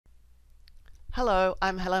Hello,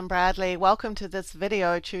 I'm Helen Bradley. Welcome to this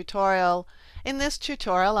video tutorial. In this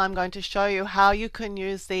tutorial I'm going to show you how you can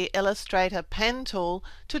use the Illustrator Pen Tool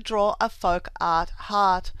to draw a folk art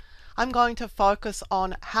heart. I'm going to focus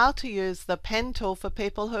on how to use the pen tool for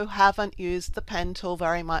people who haven't used the pen tool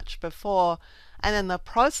very much before. And in the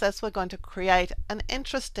process we're going to create an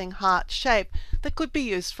interesting heart shape that could be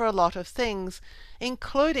used for a lot of things,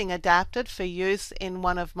 including adapted for use in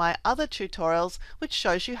one of my other tutorials which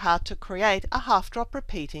shows you how to create a half drop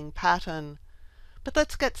repeating pattern. But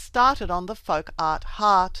let's get started on the folk art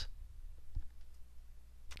heart.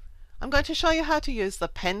 I'm going to show you how to use the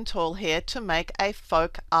pen tool here to make a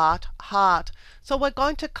folk art heart. So we're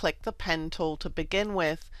going to click the pen tool to begin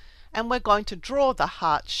with, and we're going to draw the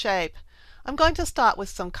heart shape. I'm going to start with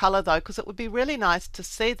some color though, because it would be really nice to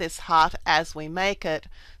see this heart as we make it.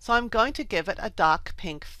 So I'm going to give it a dark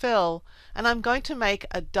pink fill, and I'm going to make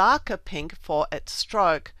a darker pink for its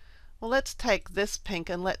stroke. Well, let's take this pink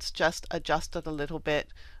and let's just adjust it a little bit.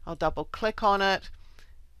 I'll double click on it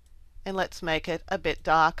and let's make it a bit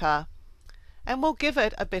darker. And we'll give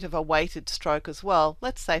it a bit of a weighted stroke as well.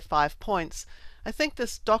 Let's say 5 points. I think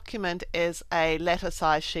this document is a letter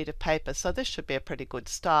size sheet of paper, so this should be a pretty good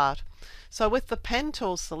start. So with the pen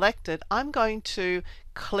tool selected, I'm going to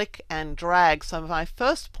click and drag. So my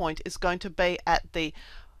first point is going to be at the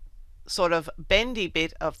sort of bendy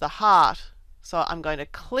bit of the heart. So I'm going to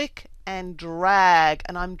click and drag,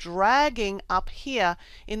 and I'm dragging up here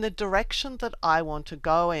in the direction that I want to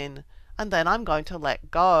go in, and then I'm going to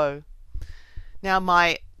let go. Now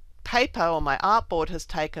my paper or my artboard has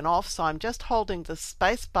taken off, so I'm just holding the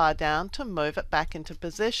space bar down to move it back into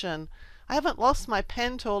position. I haven't lost my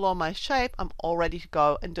pen tool or my shape. I'm all ready to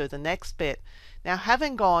go and do the next bit. Now,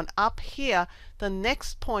 having gone up here, the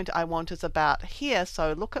next point I want is about here.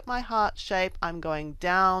 So look at my heart shape. I'm going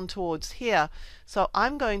down towards here. So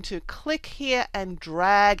I'm going to click here and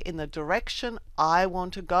drag in the direction I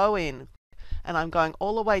want to go in. And I'm going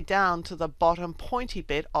all the way down to the bottom pointy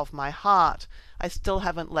bit of my heart. I still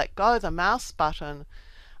haven't let go the mouse button.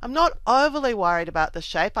 I'm not overly worried about the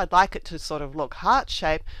shape. I'd like it to sort of look heart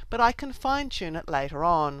shape, but I can fine tune it later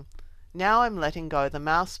on. Now I'm letting go the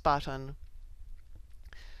mouse button.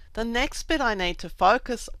 The next bit I need to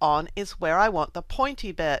focus on is where I want the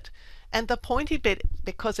pointy bit. And the pointy bit,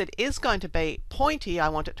 because it is going to be pointy, I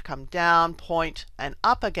want it to come down, point, and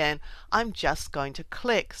up again. I'm just going to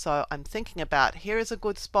click. So I'm thinking about here is a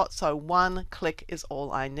good spot, so one click is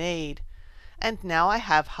all I need. And now I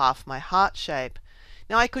have half my heart shape.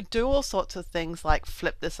 Now I could do all sorts of things like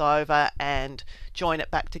flip this over and join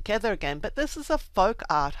it back together again, but this is a folk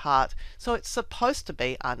art heart, so it's supposed to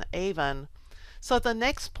be uneven. So the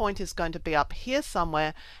next point is going to be up here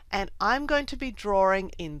somewhere, and I'm going to be drawing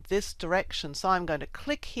in this direction. So I'm going to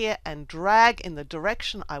click here and drag in the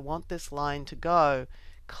direction I want this line to go.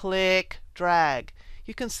 Click, drag.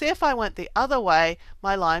 You can see if I went the other way,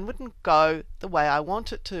 my line wouldn't go the way I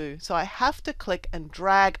want it to. So I have to click and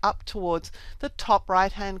drag up towards the top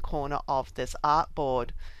right hand corner of this artboard.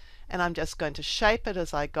 And I'm just going to shape it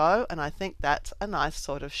as I go, and I think that's a nice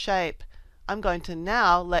sort of shape. I'm going to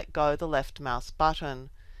now let go the left mouse button.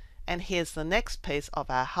 And here's the next piece of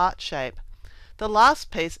our heart shape. The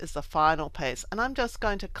last piece is the final piece, and I'm just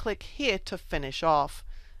going to click here to finish off.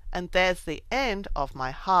 And there's the end of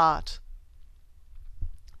my heart.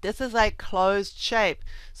 This is a closed shape,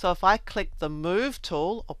 so if I click the Move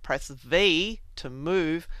tool or press V to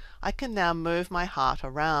move, I can now move my heart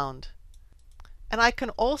around. And I can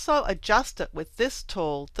also adjust it with this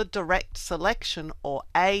tool, the Direct Selection or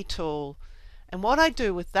A tool. And what I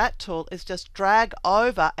do with that tool is just drag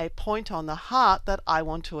over a point on the heart that I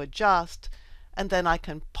want to adjust, and then I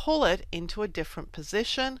can pull it into a different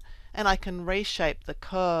position, and I can reshape the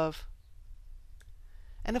curve.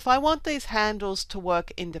 And if I want these handles to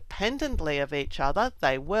work independently of each other,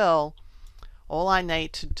 they will. All I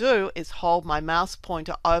need to do is hold my mouse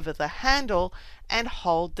pointer over the handle and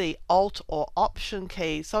hold the Alt or Option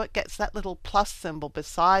key so it gets that little plus symbol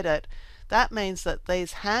beside it. That means that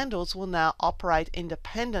these handles will now operate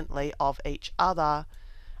independently of each other.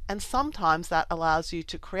 And sometimes that allows you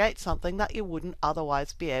to create something that you wouldn't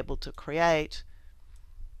otherwise be able to create.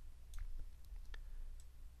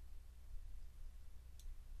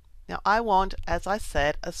 Now I want, as I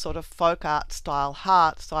said, a sort of folk art style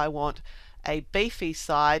heart, so I want a beefy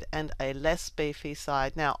side and a less beefy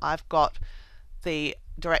side. Now I've got the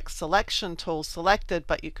Direct Selection tool selected,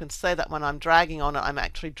 but you can see that when I'm dragging on it, I'm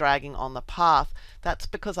actually dragging on the path. That's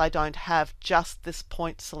because I don't have just this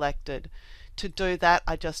point selected. To do that,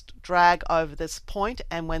 I just drag over this point,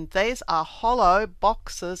 and when these are hollow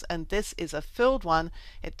boxes and this is a filled one,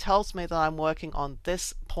 it tells me that I'm working on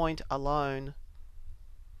this point alone.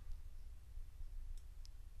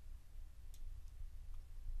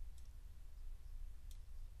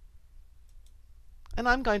 and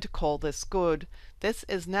I'm going to call this good. This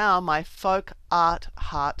is now my folk art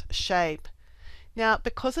heart shape. Now,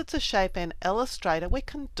 because it's a shape in Illustrator, we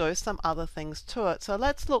can do some other things to it. So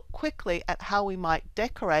let's look quickly at how we might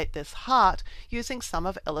decorate this heart using some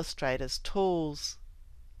of Illustrator's tools.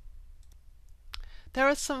 There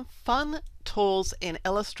are some fun tools in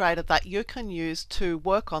Illustrator that you can use to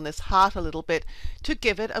work on this heart a little bit to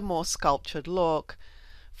give it a more sculptured look.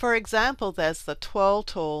 For example, there's the Twirl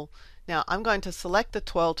Tool. Now I'm going to select the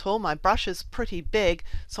Twirl Tool. My brush is pretty big,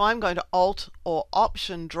 so I'm going to Alt or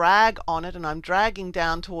Option drag on it, and I'm dragging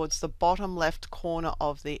down towards the bottom left corner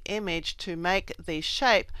of the image to make the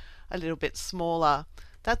shape a little bit smaller.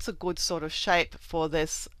 That's a good sort of shape for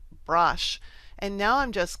this brush. And now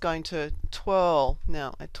I'm just going to twirl.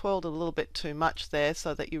 Now I twirled a little bit too much there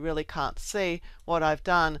so that you really can't see what I've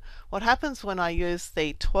done. What happens when I use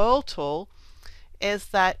the Twirl Tool is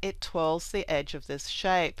that it twirls the edge of this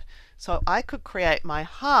shape. So I could create my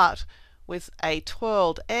heart with a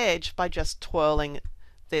twirled edge by just twirling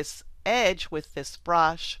this edge with this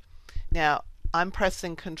brush. Now I'm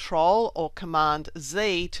pressing Control or Command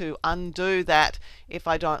Z to undo that if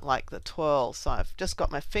I don't like the twirl. So I've just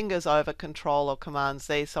got my fingers over Control or Command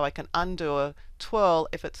Z so I can undo a twirl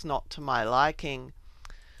if it's not to my liking.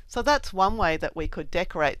 So that's one way that we could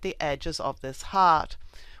decorate the edges of this heart.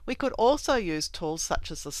 We could also use tools such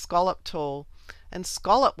as the Scallop Tool, and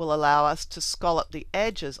Scallop will allow us to scallop the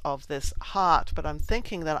edges of this heart, but I'm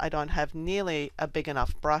thinking that I don't have nearly a big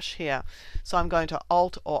enough brush here. So I'm going to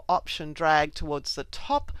Alt or Option drag towards the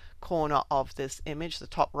top corner of this image, the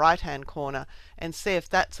top right hand corner, and see if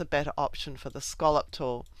that's a better option for the Scallop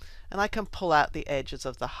Tool. And I can pull out the edges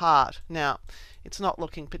of the heart. Now, it's not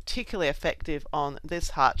looking particularly effective on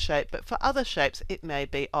this heart shape, but for other shapes it may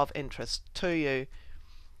be of interest to you.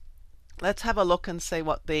 Let's have a look and see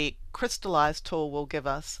what the Crystallize tool will give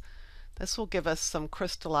us. This will give us some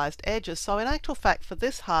crystallized edges. So in actual fact, for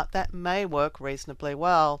this heart, that may work reasonably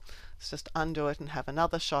well. Let's just undo it and have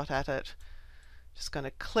another shot at it. Just going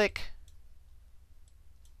to click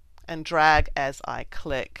and drag as I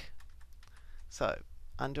click. So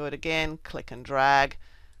undo it again, click and drag,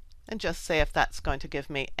 and just see if that's going to give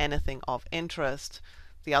me anything of interest.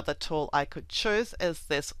 The other tool I could choose is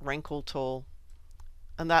this Wrinkle Tool,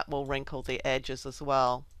 and that will wrinkle the edges as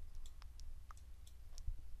well.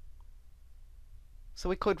 So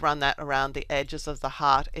we could run that around the edges of the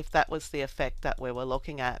heart if that was the effect that we were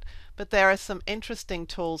looking at. But there are some interesting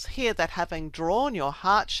tools here that, having drawn your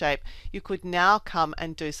heart shape, you could now come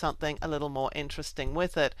and do something a little more interesting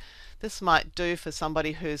with it. This might do for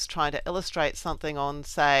somebody who's trying to illustrate something on,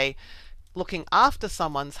 say, looking after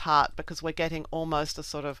someone's heart, because we're getting almost a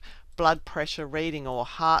sort of blood pressure reading or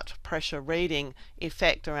heart pressure reading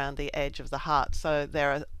effect around the edge of the heart. So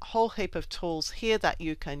there are a whole heap of tools here that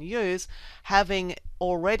you can use. Having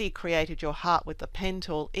already created your heart with the pen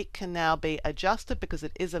tool, it can now be adjusted because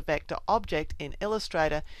it is a vector object in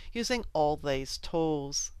Illustrator using all these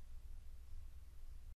tools.